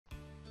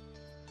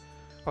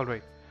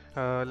Alright,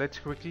 let's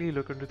quickly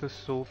look into the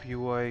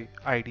SoapUI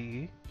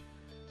IDE.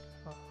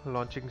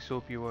 Launching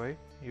SoapUI,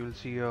 you will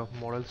see a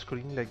model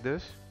screen like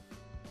this.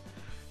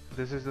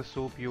 This is the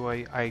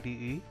SoapUI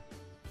IDE.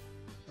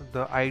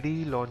 The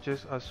IDE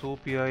launches a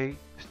SoapUI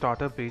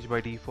starter page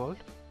by default.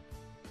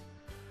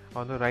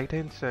 On the right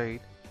hand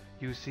side,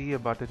 you see a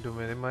button to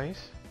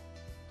minimize.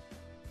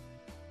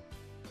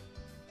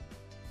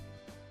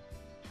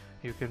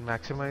 You can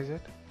maximize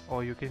it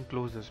or you can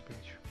close this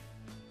page.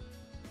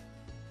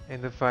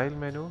 In the file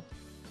menu,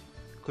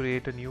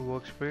 create a new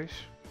workspace.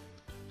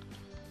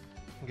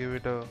 Give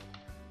it a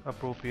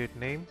appropriate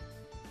name.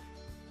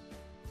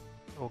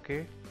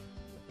 OK.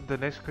 The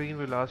next screen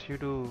will ask you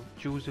to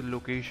choose the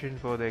location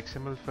for the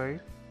XML file.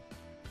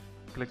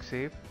 Click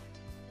Save.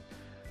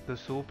 The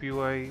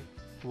SoapUI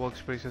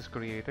workspace is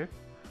created.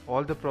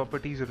 All the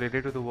properties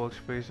related to the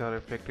workspace are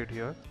reflected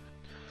here.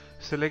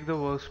 Select the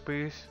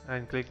workspace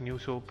and click New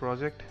Soap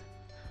Project.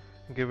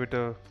 Give it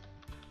a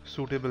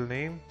suitable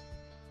name.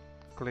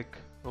 Click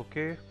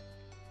OK.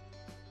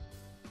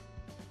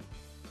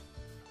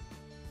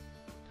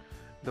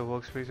 The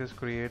workspace is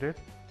created.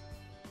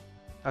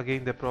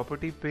 Again, the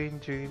property pane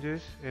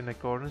changes in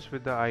accordance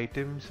with the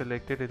item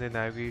selected in the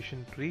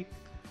navigation tree.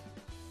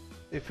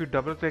 If you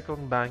double click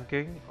on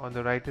banking, on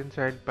the right hand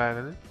side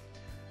panel,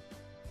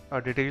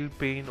 a detailed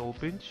pane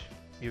opens.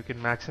 You can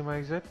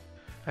maximize it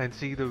and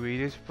see the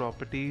various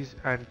properties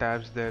and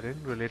tabs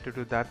therein related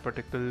to that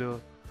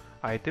particular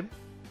item.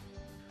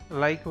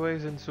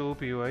 Likewise, in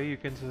SoapUI, you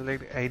can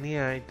select any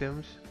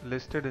items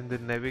listed in the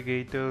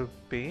navigator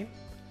pane.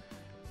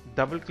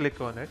 Double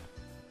click on it.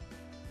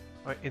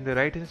 In the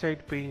right hand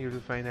side pane, you will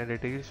find a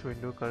details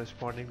window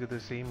corresponding to the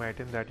same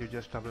item that you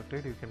just double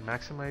clicked. You can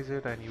maximize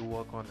it and you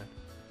work on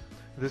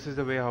it. This is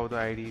the way how the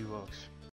IDE works.